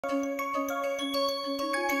Welcome.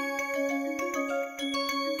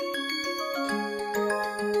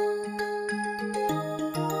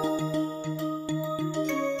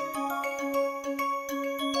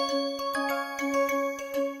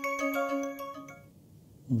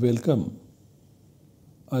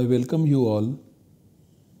 I welcome you all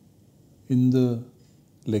in the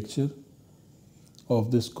lecture of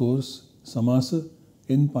this course Samasa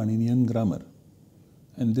in Paninian Grammar,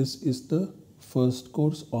 and this is the first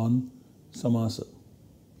course on Samasa.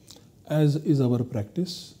 As is our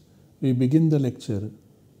practice, we begin the lecture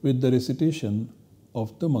with the recitation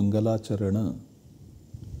of the Mangalacharana.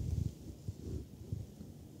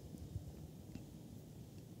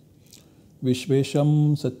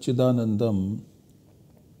 Vishvesham Satchidanandam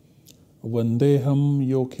Vandeham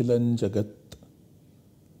Yokhilan Jagat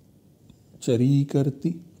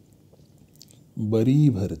Charikarti Bari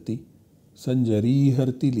Bharti Sanjari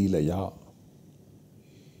Harti Leelaya.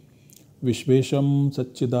 Vishvesham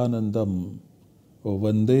Satchidanandam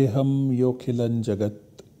Vandeham Yokhilan Jagat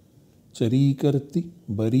Charikarti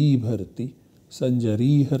Bari Bharti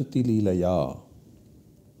Sanjari Harti Leelaya.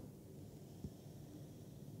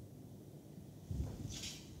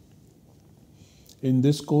 In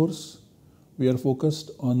this course, we are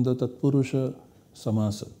focused on the Tatpurusha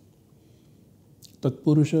Samasa.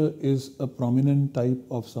 Tatpurusha is a prominent type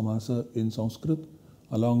of Samasa in Sanskrit,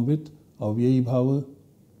 along with Avyayi Bhava,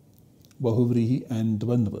 Bahuvrihi and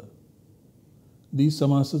Dvandva. These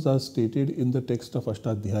Samasas are stated in the text of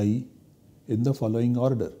Ashtadhyayi in the following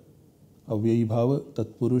order: Avyayi Bhava,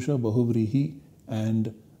 Tatpurusha, Bahuvrihi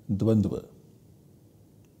and Dvandva.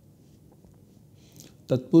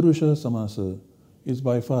 Tatpurusha Samasa is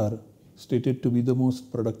by far stated to be the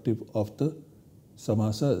most productive of the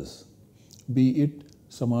samasas, be it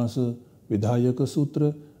samasa vidhayaka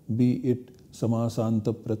sutra, be it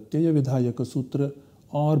samasanta pratyaya vidhayaka sutra,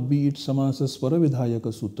 or be it samasa swara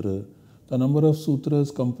vidhayaka sutra. The number of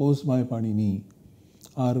sutras composed by Panini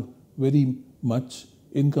are very much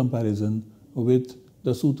in comparison with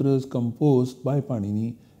the sutras composed by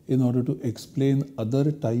Panini in order to explain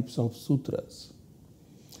other types of sutras.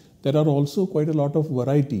 There are also quite a lot of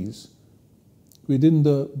varieties within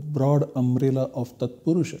the broad umbrella of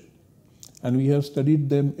Tatpurusha, and we have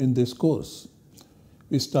studied them in this course.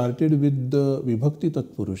 We started with the Vibhakti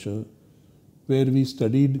Tatpurusha, where we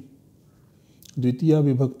studied Dvitiya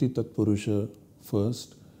Vibhakti Tatpurusha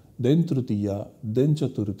first, then Tritiya, then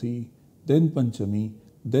Chaturthi, then Panchami,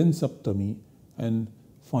 then Saptami, and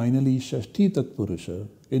finally Shashti Tatpurusha,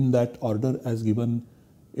 in that order as given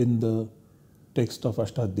in the text of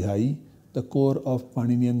Ashtadhyayi, the core of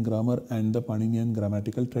Paninian grammar and the Paninian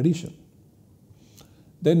grammatical tradition.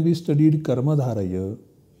 Then we studied Karmadharaya,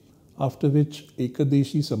 after which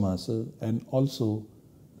Ekadeshi Samasa and also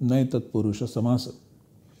Nay Tatpurusha Samasa.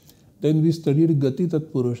 Then we studied Gati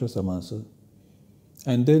Tatpurusha Samasa,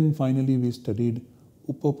 and then finally we studied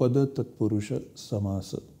Upapada Tatpurusha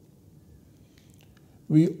Samasa.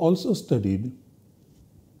 We also studied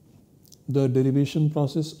the derivation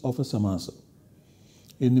process of a samasa,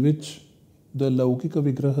 in which the Laukika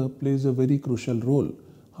Vigraha plays a very crucial role,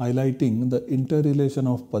 highlighting the interrelation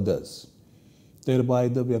of padas, thereby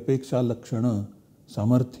the Vyapeksha Lakshana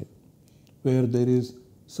Samarthya, where there is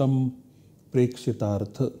some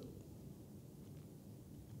Prekshitartha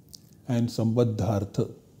and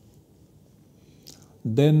Sambaddhartha.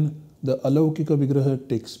 Then the Alaukika Vigraha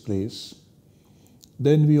takes place.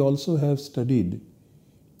 Then we also have studied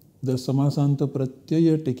the Samasanta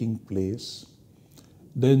Pratyaya taking place.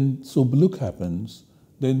 Then Subluk happens,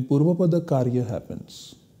 then pūrvapadakārya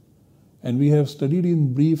happens. And we have studied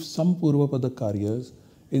in brief some pūrvapadakāryas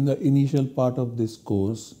in the initial part of this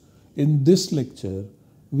course. In this lecture,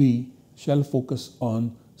 we shall focus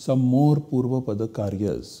on some more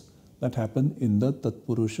pūrvapadakāryas that happen in the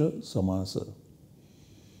Tatpurusha Samasa.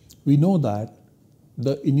 We know that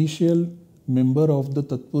the initial member of the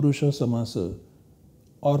Tatpurusha Samasa,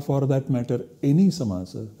 or for that matter any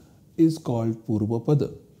Samasa, is called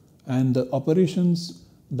Pūrvapada, and the operations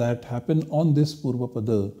that happen on this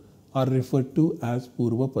Pūrvapada are referred to as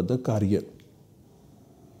pūrvapadakārya.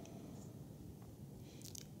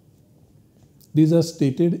 These are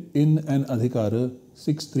stated in an Adhikara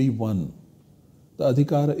 631. The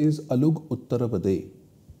Adhikara is Alug Uttarapade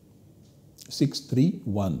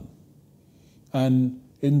 631, and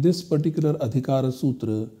in this particular Adhikara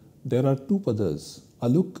Sutra there are two padas,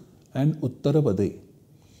 Aluk and Uttarapade.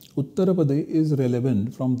 Uttarapade is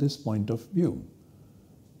relevant from this point of view.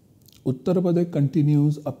 Uttarapade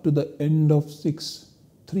continues up to the end of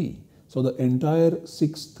 6.3. So the entire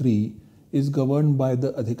 6.3 is governed by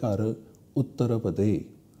the Adhikara Uttarapade.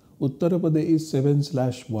 Uttarapada is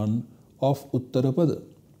 7/1 of Uttarapada,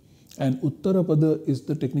 and Uttarapada is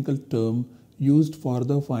the technical term used for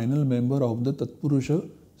the final member of the Tatpurusha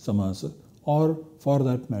Samasa, or for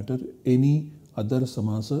that matter any other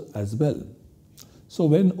Samasa as well. So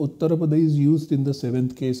when Uttarapada is used in the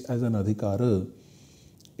seventh case as an Adhikara,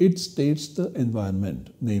 it states the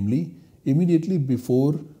environment, namely immediately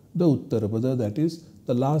before the Uttarapada, that is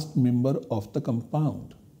the last member of the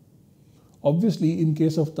compound. Obviously, in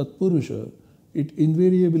case of Tatpurusha, it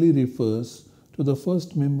invariably refers to the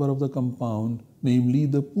first member of the compound, namely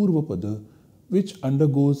the Pūrvapada, which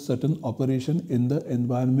undergoes certain operation in the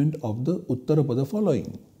environment of the Uttarapada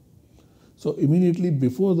following. So immediately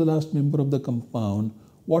before the last member of the compound,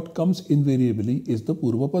 what comes invariably is the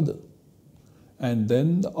Pūrvapada. And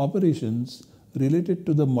then the operations related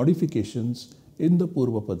to the modifications in the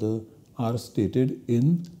Pūrvapada are stated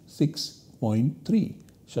in 6.3,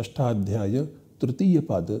 Shashtadhyaya Tritiya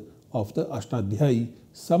Pada of the Ashtadhyayi,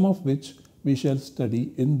 some of which we shall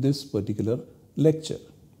study in this particular lecture.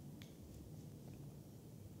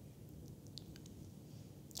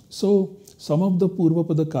 So, some of the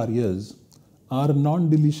pūrvapadakāryas are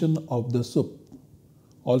non-deletion of the sup,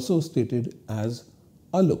 also stated as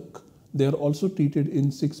aluk. They are also treated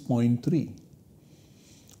in 6.3.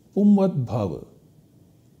 Pumvat bhava,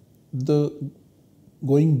 the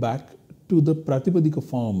going back to the pratipadika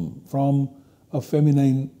form from a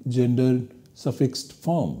feminine gendered suffixed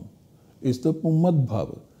form is the pumvat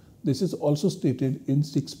bhava. This is also stated in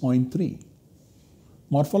 6.3.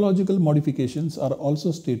 Morphological modifications are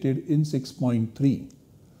also stated in 6.3,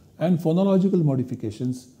 and phonological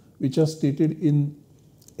modifications, which are stated in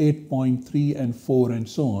 8.3 and 4 and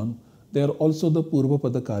so on, they are also the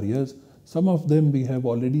pūrvapadakāryas. Some of them we have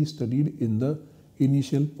already studied in the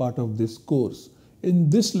initial part of this course. In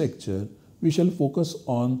this lecture, we shall focus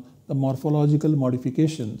on the morphological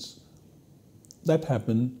modifications that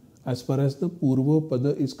happen as far as the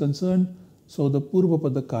pūrvapada is concerned, so the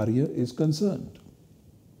pūrvapadakārya is concerned.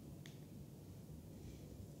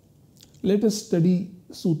 Let us study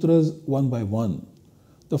sutras one by one.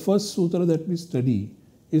 The first sutra that we study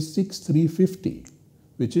is 6.350,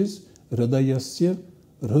 which is Hridayasya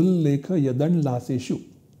Rhul Lekha Yadan Laseshu.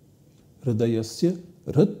 Hridayasya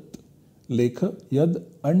Hrit Lekha Yad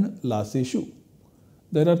An Laseshu.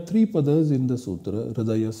 There are three padas in the sutra,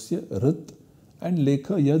 Hridayasya, Hrit and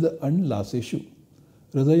Lekha Yad An Laseshu.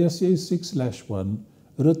 Hridayasya is 6/1,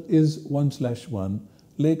 Hrit is 1/1,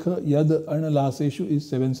 Lekha Yad An Laseshu is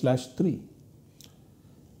 7/3.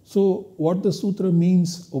 So what the sutra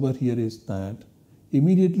means over here is that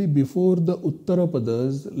immediately before the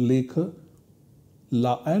Uttarapadas Lekha,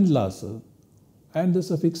 La and Lasa and the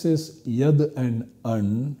suffixes Yad and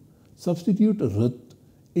An, substitute Hrit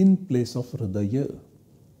in place of Hridaya.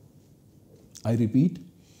 I repeat,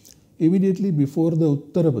 immediately before the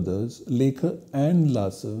Uttarapadas Lekha and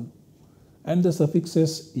Lasa and the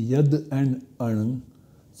suffixes Yad and An,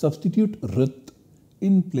 substitute Hrit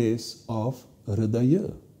in place of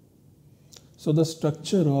Hridaya. So the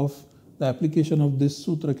structure of the application of this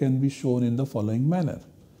sutra can be shown in the following manner.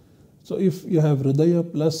 So if you have Hridaya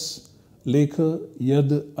plus Lekha,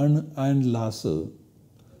 Yad, An and Lasa,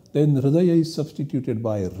 then Hridaya is substituted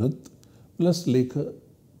by Hrit plus Lekha,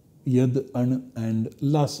 Yad, An and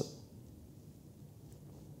Lasa.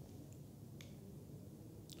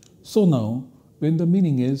 So now, when the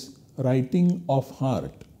meaning is writing of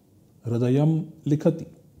heart, Hridayam likhati,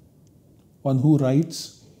 one who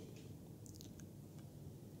writes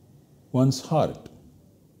one's heart.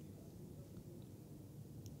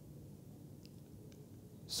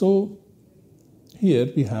 So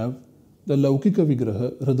here we have the Laukika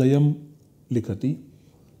Vigraha, Hridayam likhati,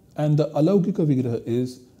 and the Alaukika Vigraha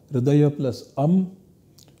is Hridaya plus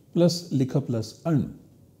plus Likha plus An.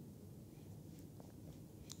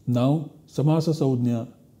 Now Samasa Saudhnya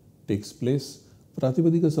takes place,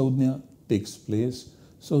 Pratipadika Saudhnya takes place,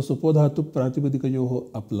 so Supodhatu Pratipadika Yoho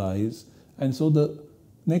applies, and so the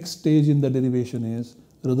next stage in the derivation is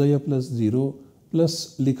Hridaya plus 0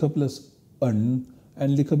 plus Likha plus An,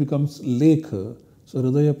 and Likha becomes Lekha, so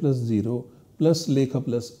Hridaya plus 0 plus Lekha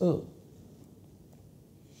plus A.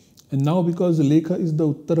 And now because Lekha is the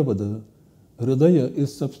Uttarapada, Hridaya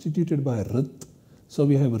is substituted by Hrit, so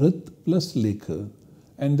we have Hrit plus Lekha,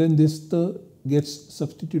 and then this Ta gets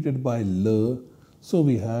substituted by La, so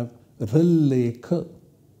we have Ril Lekha,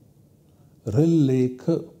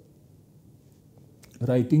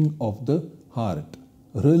 writing of the heart,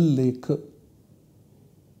 Ril Lekha,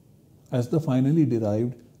 as the finally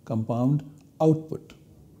derived compound output.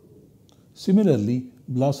 Similarly,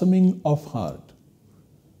 blossoming of heart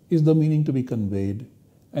is the meaning to be conveyed,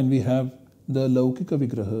 and we have the Laukika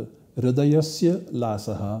Vigraha, Hridayasya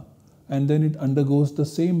Lasaha, and then it undergoes the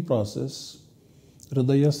same process,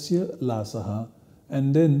 Hridayasya Lasaha,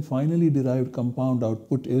 and then finally derived compound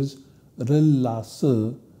output is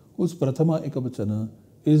Rillasa, whose Prathama Ekavachana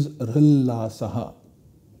is Rillasaha.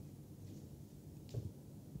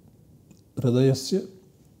 Hridayasya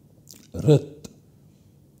Rit,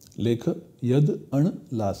 Lekha Yad An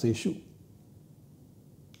Laseshu.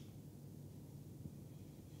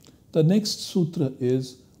 The next sutra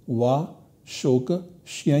is Va Shoka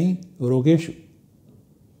Shyai Rogeshu.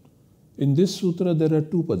 In this sutra there are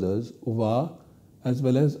two padas, Va as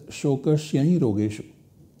well as Shoka Shyai Rogeshu.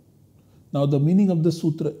 Now the meaning of the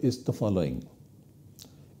sutra is the following.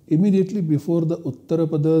 Immediately before the Uttara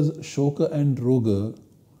padas Shoka and Roga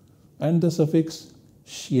and the suffix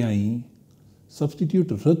Shyai, substitute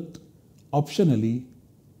Rit optionally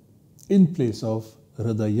in place of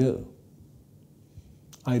Hridaya.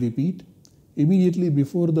 I repeat, immediately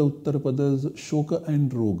before the Uttarapadas Shoka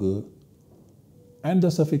and Roga and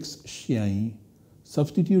the suffix Shyai,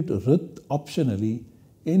 substitute Rit optionally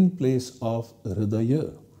in place of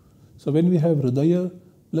Hridaya. So when we have Hridaya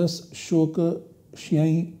plus Shoka,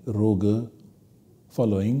 Shyai, Roga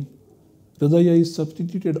following, Hridaya is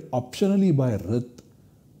substituted optionally by Rit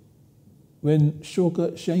when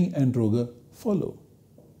Shoka, Shyai and Roga follow.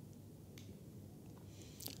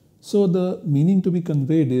 So the meaning to be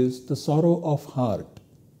conveyed is the sorrow of heart.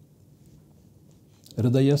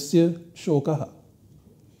 Hridayasya Shokaha.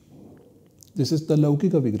 This is the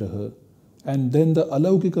Laukika Vigraha. And then the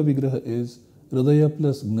Alaukika Vigraha is Hridaya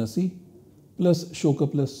plus Gnasi plus Shoka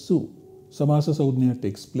plus Su. Samasa Saudhnya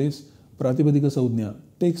takes place. Pratipadika Saudhnya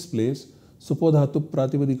takes place. Supodhatu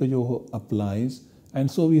Pratipadika Yoho applies. And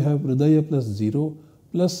so we have Hridaya plus 0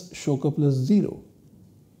 plus Shoka plus 0.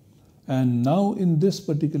 And now in this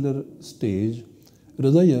particular stage,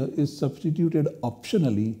 Hridaya is substituted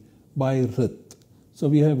optionally by Rit. So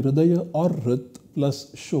we have Hridaya or Rit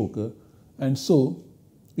plus Shoka. And so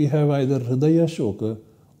we have either Hridaya Shoka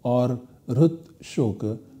or Rit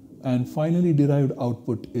Shoka. And finally derived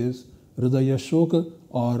output is Hridaya Shoka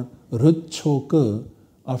or Rit Shoka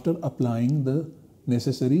after applying the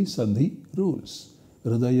necessary Sandhi rules.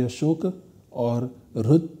 Hridaya Shoka or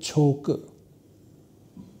Rit Shoka.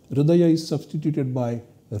 Hridaya is substituted by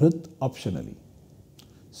Rit optionally.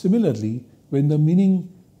 Similarly, when the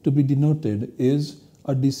meaning to be denoted is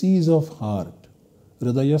a disease of heart,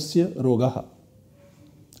 Hridayasya Rogaha.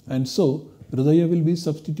 And so, Hridaya will be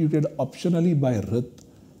substituted optionally by Rit.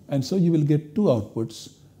 And so you will get two outputs,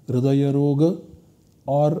 Hridaya Roga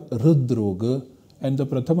or Ridroga. And the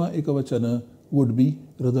Prathama Ekavachana would be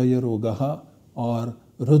Hridaya Rogaha or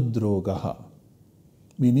Ridrogaha.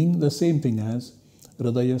 Meaning the same thing as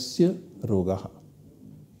Hridayasya Rogaha,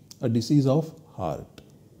 a disease of heart.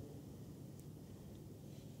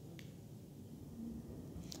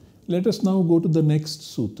 Let us now go to the next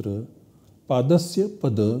sutra, Padasya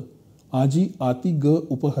Pada Aji Ati Ga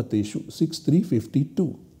Upahateshu,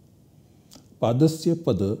 6352. Padasya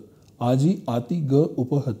Pada Aji Ati Ga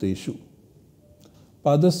Upahateshu.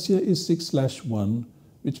 Padasya is 6/1,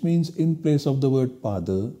 which means in place of the word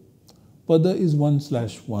Pada. Pada is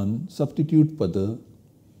 1/1, substitute Pada.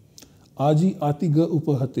 Aji Atiga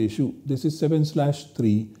Upahateshu, this is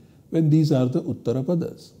 7/3 when these are the Uttara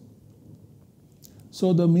Padas.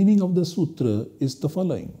 So the meaning of the sutra is the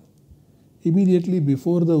following. Immediately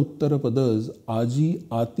before the Uttara Padas, Aji,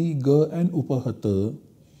 Ati, Ga and Upahata,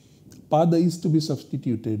 Pada is to be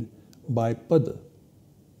substituted by Pada.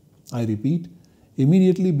 I repeat,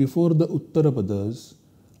 immediately before the Uttara Padas,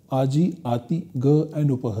 Aji, Ati, Ga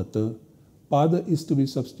and Upahata, Pada is to be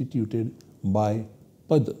substituted by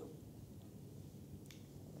Pada.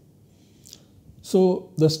 So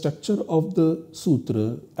the structure of the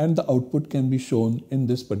sutra and the output can be shown in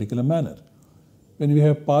this particular manner. When we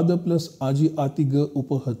have Pada plus Aji Atiga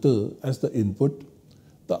Upahata as the input,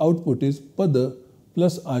 the output is Pada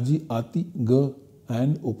plus Aji Ati Ga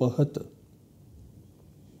and Upahata.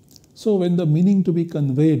 So when the meaning to be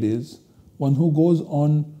conveyed is one who goes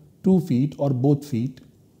on 2 feet or both feet,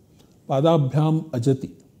 Padabhyam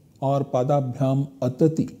Ajati or Padabhyam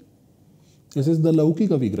Atati. This is the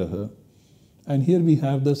Laukika Vigraha. And here we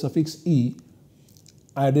have the suffix E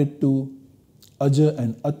added to Aja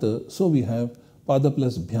and Ata. So we have Pada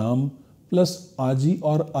plus Bhyam plus Aji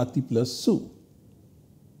or Ati plus Su.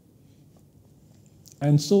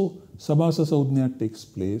 And so Samasa Saudhnya takes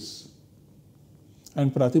place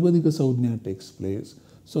and Pratipadika Saudhnya takes place.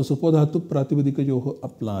 So Supodhatu Pratipadika Yoho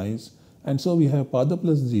applies. And so we have Pada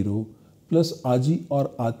plus 0 plus Aji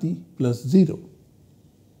or Ati plus 0.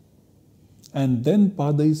 And then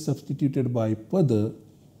Pada is substituted by Pada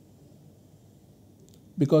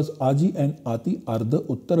because aji and ati are the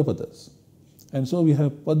uttarapadas. And so we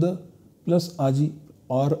have pada plus aji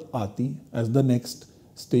or ati as the next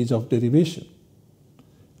stage of derivation.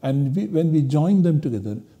 And when we join them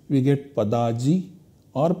together, we get padaji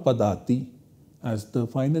or padati as the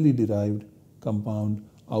finally derived compound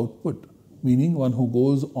output, meaning one who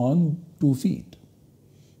goes on 2 feet.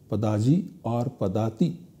 Padaji or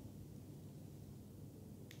padati.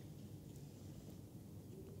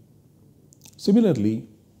 Similarly,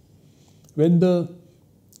 when the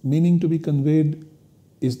meaning to be conveyed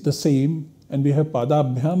is the same and we have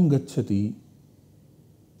padabhyam gacchati,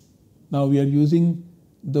 now we are using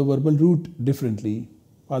the verbal root differently,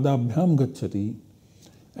 padabhyam gacchati,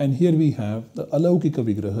 and here we have the alaukika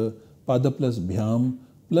vigraha, pada plus bhyam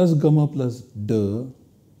plus gama plus da,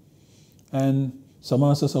 and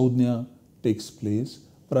samasa saudhnya takes place,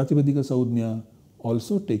 pratipadika saudhnya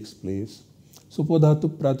also takes place, supodhatu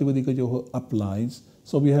pratipadika yoho applies,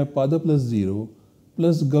 so we have pada plus 0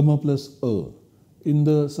 plus gama plus a. In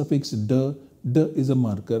the suffix da, da is a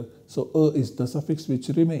marker, so a is the suffix which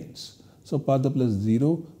remains. So pada plus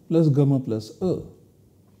 0 plus gama plus a.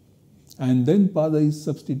 And then pada is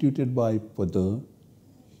substituted by pada,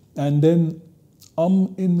 and then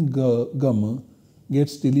in gama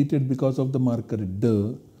gets deleted because of the marker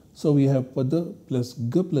da. So we have pada plus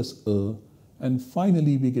g plus a, and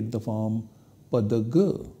finally we get the form pada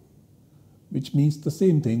g, which means the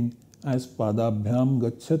same thing as padabhyam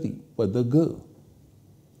gacchati, pada g.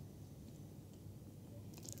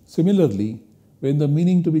 Similarly, when the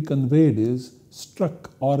meaning to be conveyed is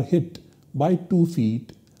struck or hit by 2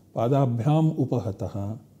 feet, padabhyam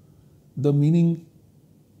upahataha, the meaning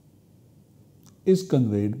is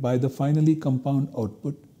conveyed by the finally compound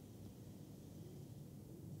output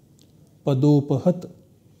padopahat.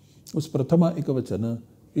 Us prathama ekavachana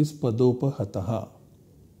is padopahataha.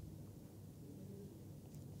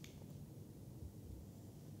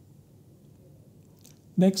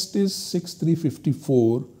 Next is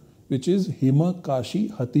 6354, which is hima kashi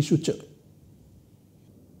hatishucha.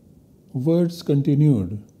 Words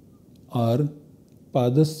continued are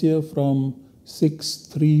padasya from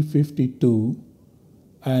 6352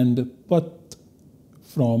 and pat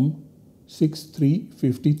from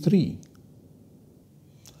 6353.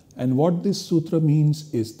 And what this sutra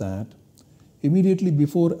means is that immediately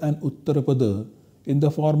before an uttarapada in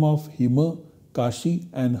the form of hima, kashi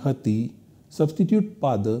and hati, substitute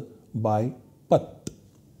pada by pat.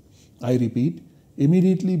 I repeat,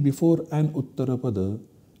 immediately before an uttarapada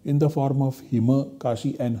in the form of hima,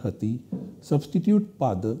 kashi and hati, substitute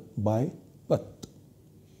pada by pat.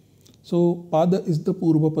 So pada is the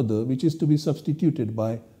pūrvapada which is to be substituted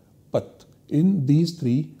by pat in these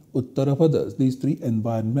 3 uttarapadas, these 3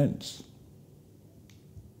 environments.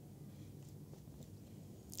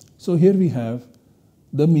 So here we have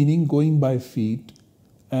the meaning going by feet,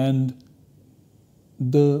 and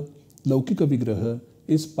the laukika vigraha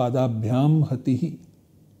is padabhyam hatihi.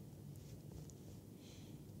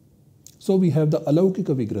 So we have the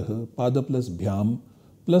alaukika vigraha, pada plus bhyam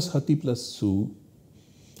plus hati plus su,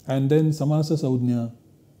 and then samasa saudhnya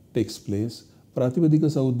takes place,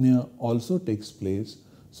 pratipadika saudhnya also takes place,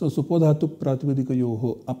 so supodhatu pratipadika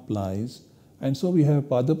yoho applies, and so we have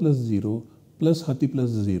pada plus 0 plus hati plus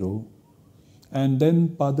 0, and then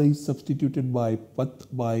pada is substituted by pat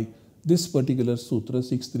by this particular sutra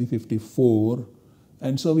 6354,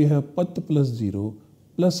 and so we have pat plus 0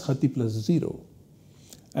 plus hati plus 0,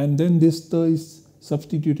 and then this ta is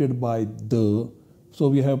substituted by da, so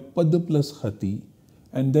we have pada plus hati,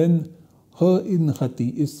 and then ha in hati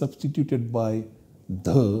is substituted by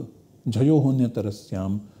dha, jhayohonya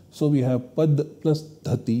tarasyam, so we have pad plus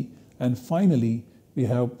dhati, and finally we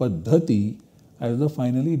have padhati as the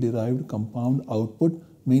finally derived compound output,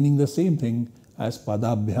 meaning the same thing as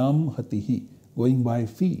padabhyam hatihi, going by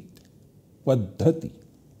feet, padhati.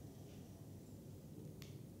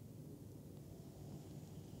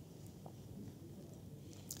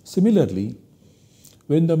 Similarly,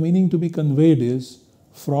 when the meaning to be conveyed is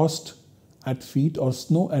frost at feet or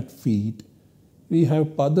snow at feet, we have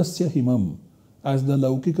padasya himam as the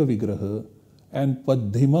laukika vigraha and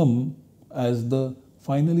padhimam as the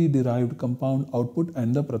finally derived compound output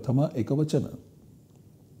and the prathama ekavachana.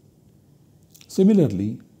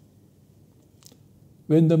 Similarly,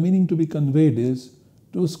 when the meaning to be conveyed is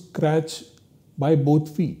to scratch by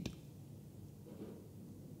both feet,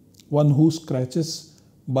 one who scratches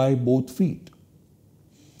by both feet.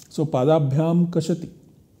 So padabhyam kashati.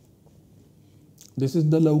 This is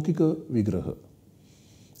the laukika vigraha.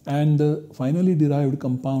 And the finally derived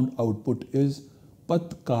compound output is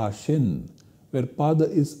patkashin, where pada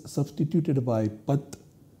is substituted by pat,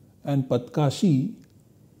 and patkashi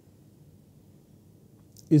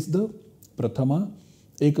is the prathama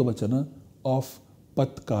ekavachana of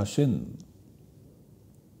patkashin.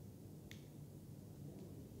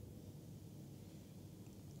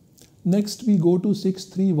 Next we go to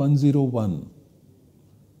 63101.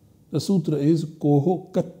 The sutra is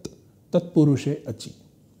Koho Kat Tatpurushe Achi.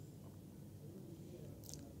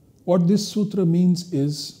 What this sutra means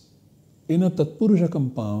is, in a Tatpurusha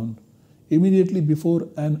compound, immediately before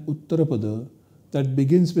an Uttarapada that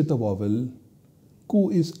begins with a vowel, Ku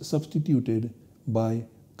is substituted by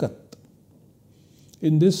Kat.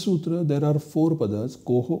 In this sutra, there are 4 padas,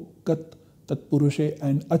 Koho, Kat, Tatpurushe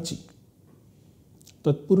and Achi.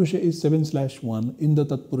 Tatpurusha is 7/1 in the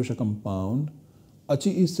Tatpurusha compound.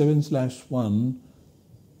 Achi is 7/1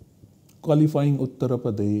 qualifying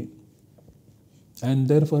Uttarapade, and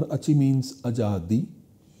therefore Achi means Ajadi.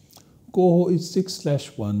 Koho is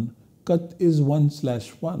 6/1, Kat is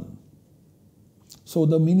 1/1. So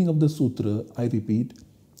the meaning of the sutra, I repeat,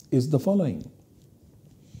 is the following.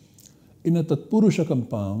 In a Tatpurusha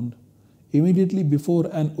compound, immediately before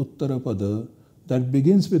an Uttarapada that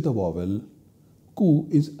begins with a vowel, Ku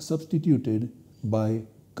is substituted by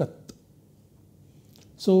Kat.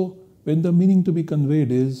 So when the meaning to be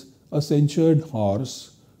conveyed is a censured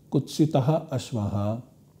horse, Kutsitaha Ashvaha,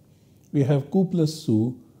 we have Ku plus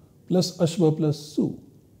Su plus Ashva plus Su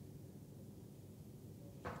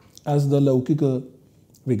as the Laukika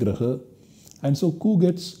Vigraha, and so Ku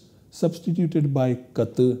gets substituted by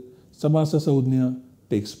Kat. Samasa Saudhnya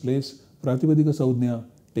takes place, Pratipadika Saudhnya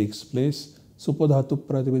takes place, Supadhatu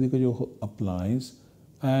Pratipadika Yoho applies,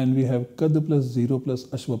 and we have Kad plus 0 plus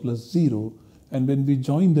Ashva plus 0, and when we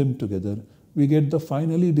join them together, we get the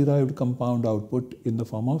finally derived compound output in the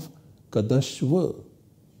form of Kadashva,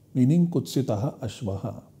 meaning Kutsitaha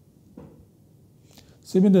Ashvaha.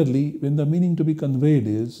 Similarly, when the meaning to be conveyed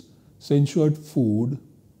is censured food,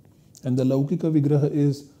 and the Laukika Vigraha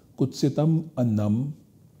is Kutsitam Annam,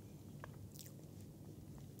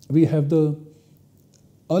 we have the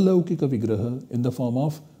Alaukika Vigraha in the form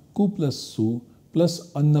of Ku plus Su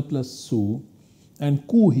plus Anna plus Su, and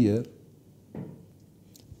Ku here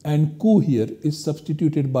is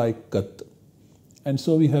substituted by Kat, and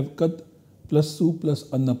so we have Kat plus Su plus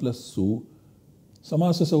Anna plus Su.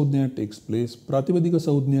 Samasa Saudhnya takes place, Pratipadika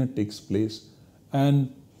Saudhnya takes place, and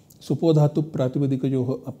Supodhatu Pratipadika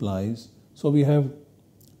Yoha applies. So we have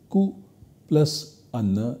Ku plus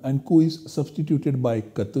Anna, and Ku is substituted by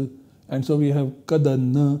Kat, and so we have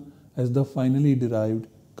Kadanna as the finally derived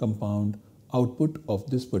compound output of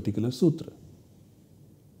this particular sutra.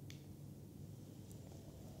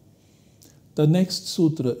 The next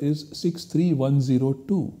sutra is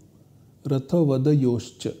 63102, Rathavada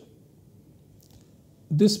Yoscha.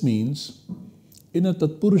 This means, in a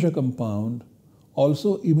Tatpurusha compound,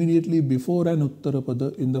 also immediately before an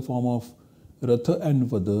Uttarapada in the form of Ratha and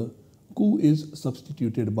Vada, Ku is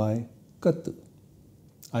substituted by Kat.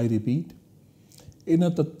 I repeat, in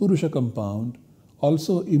a Tatpurusha compound,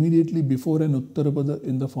 also immediately before an Uttarapada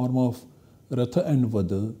in the form of Ratha and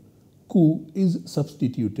Vada, Ku is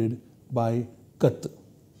substituted by Kat.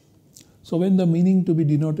 So when the meaning to be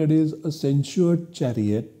denoted is a censured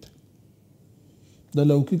chariot, the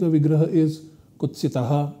Laukika Vigraha is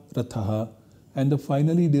Kutsitaha Rathaha, and the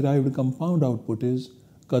finally derived compound output is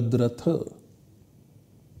Kadratha.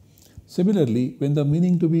 Similarly, when the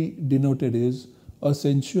meaning to be denoted is a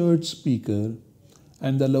censured speaker,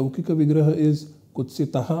 and the Laukika Vigraha is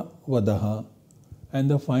Kutsitaha Vadaha, and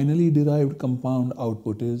the finally derived compound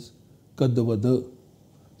output is Kadvada.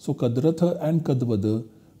 So Kadratha and Kadvada,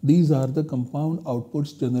 these are the compound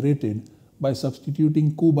outputs generated by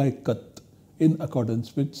substituting Ku by Kat in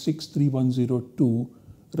accordance with 63102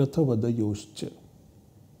 Rathavada Yoscha.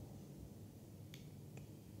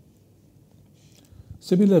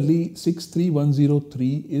 Similarly,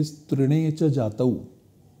 63103 is Trinecha Jatau.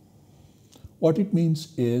 What it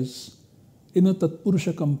means is, in a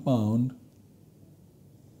Tatpurusha compound,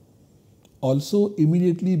 also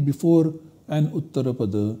immediately before an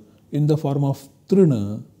Uttarapada in the form of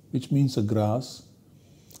Trina, which means a grass,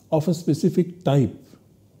 of a specific type,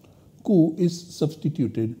 Ku is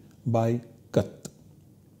substituted by Kat.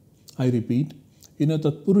 I repeat, in a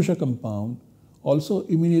Tatpurusha compound, also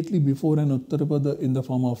immediately before an Uttarapada in the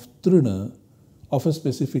form of Trina of a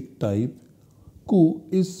specific type, Ku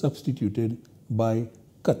is substituted by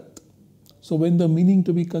Kat. So when the meaning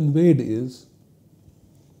to be conveyed is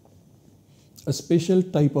a special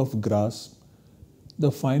type of grass, the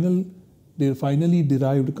finally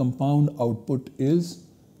derived compound output is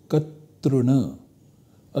Katruna,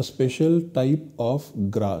 a special type of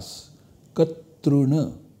grass,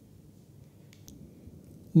 Katruna.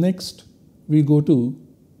 Next, we go to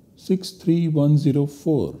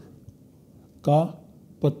 63104 ka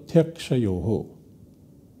pathyakshayoho.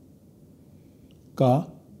 Ka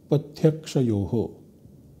pathyakshayoho.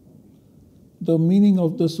 The meaning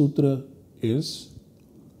of the sutra is,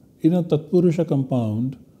 in a Tatpurusha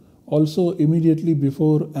compound, also immediately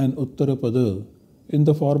before an Uttarapada, in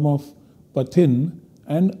the form of Pathin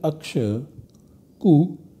and Akshar,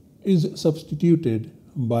 Ku is substituted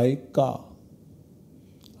by Ka.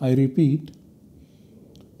 I repeat,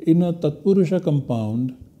 in a Tatpurusha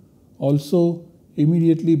compound, also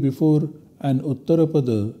immediately before an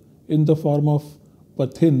Uttarapada, in the form of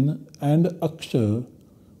Pathin and Akshar,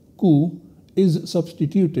 Ku is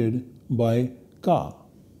substituted by Ka.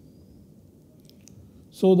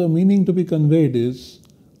 So the meaning to be conveyed is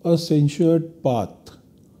a censured path,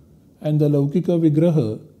 and the Laukika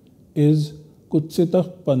Vigraha is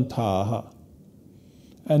Kutsitah Panthaha.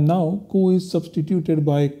 And now Ku is substituted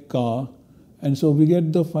by Ka, and so we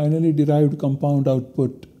get the finally derived compound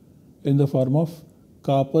output in the form of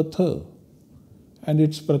Kapatha, and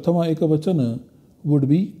its Prathama Ekavachana would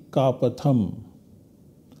be Kapatham.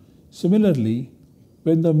 Similarly,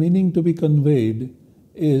 when the meaning to be conveyed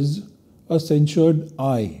is a censured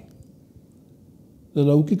I, the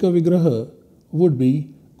Laukika Vigraha would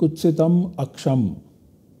be Kutsitam Aksham,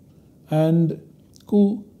 and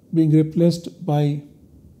Ku being replaced by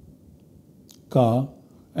Ka,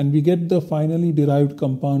 and we get the finally derived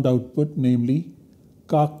compound output, namely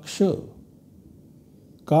Kaksha,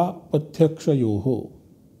 Ka Pathyakshayoho.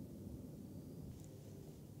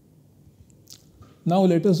 Now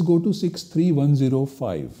let us go to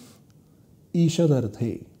 63105,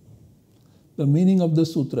 Ishadarthe. The meaning of the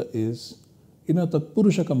sutra is, in a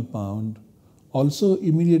Tatpurusha compound, also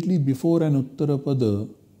immediately before an Uttarapada,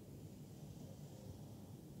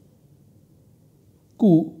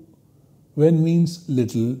 Ku, when means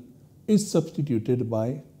little, is substituted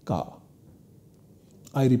by Ka.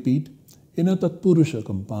 I repeat, in a Tatpurusha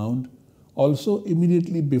compound, also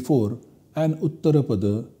immediately before an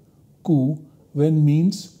Uttarapada, Ku, when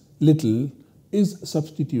means little, is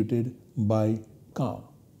substituted by Ka.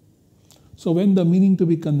 So when the meaning to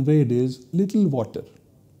be conveyed is little water,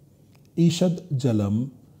 Ishad Jalam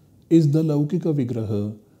is the Laukika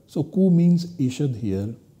Vigraha. So Ku means Ishad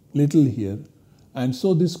here, little here, and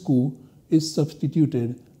so this Ku is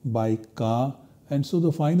substituted by Ka, and so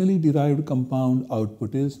the finally derived compound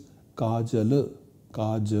output is Kajala,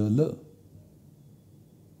 Kajala,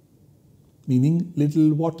 meaning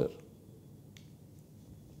little water.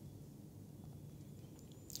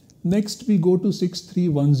 Next we go to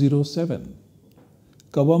 63107,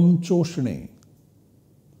 Kavam Choshne.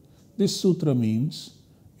 This sutra means,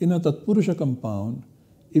 in a Tatpurusha compound,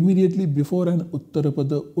 immediately before an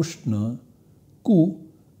Uttarapada Ushna, Ku,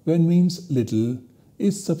 when means little,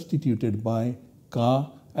 is substituted by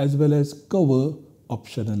Ka as well as Kava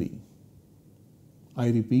optionally. I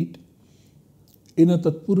repeat, in a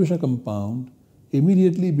Tatpurusha compound,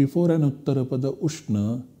 immediately before an Uttarapada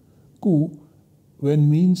Ushna, Ku,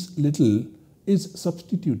 when means little, is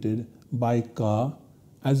substituted by Ka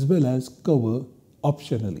as well as Kava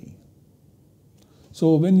optionally.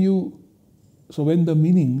 So when the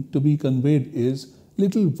meaning to be conveyed is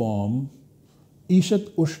little warm,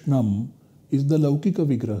 Ishat Ushnam is the Laukika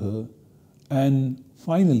Vigraha, and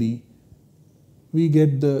finally we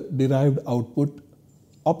get the derived output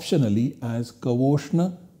optionally as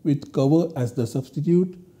Kavoshna with Kava as the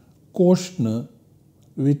substitute, Koshna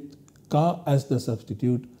with Ka as the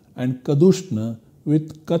substitute, and Kadushna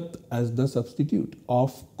with Kat as the substitute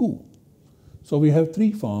of Ku. So we have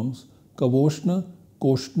three forms, Kavoshna,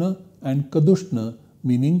 Koshna and Kadushna,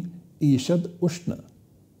 meaning Ishad Ushna,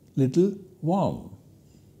 little warm.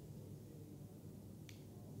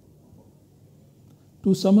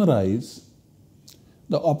 To summarize,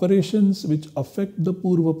 the operations which affect the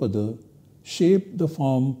Purvapada shape the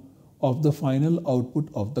form of the final output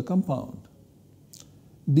of the compound.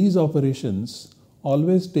 These operations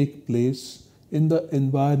always take place in the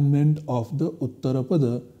environment of the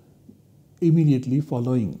Uttarapada immediately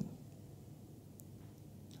following.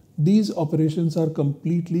 These operations are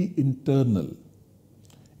completely internal.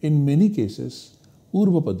 In many cases,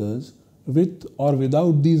 Purvapadas with or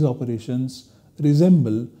without these operations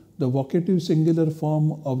resemble the vocative singular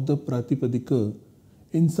form of the Pratipadika.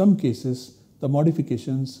 In some cases, the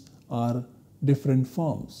modifications are different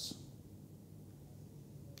forms.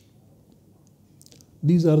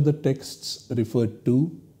 These are the texts referred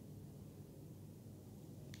to.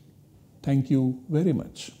 Thank you very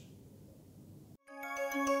much.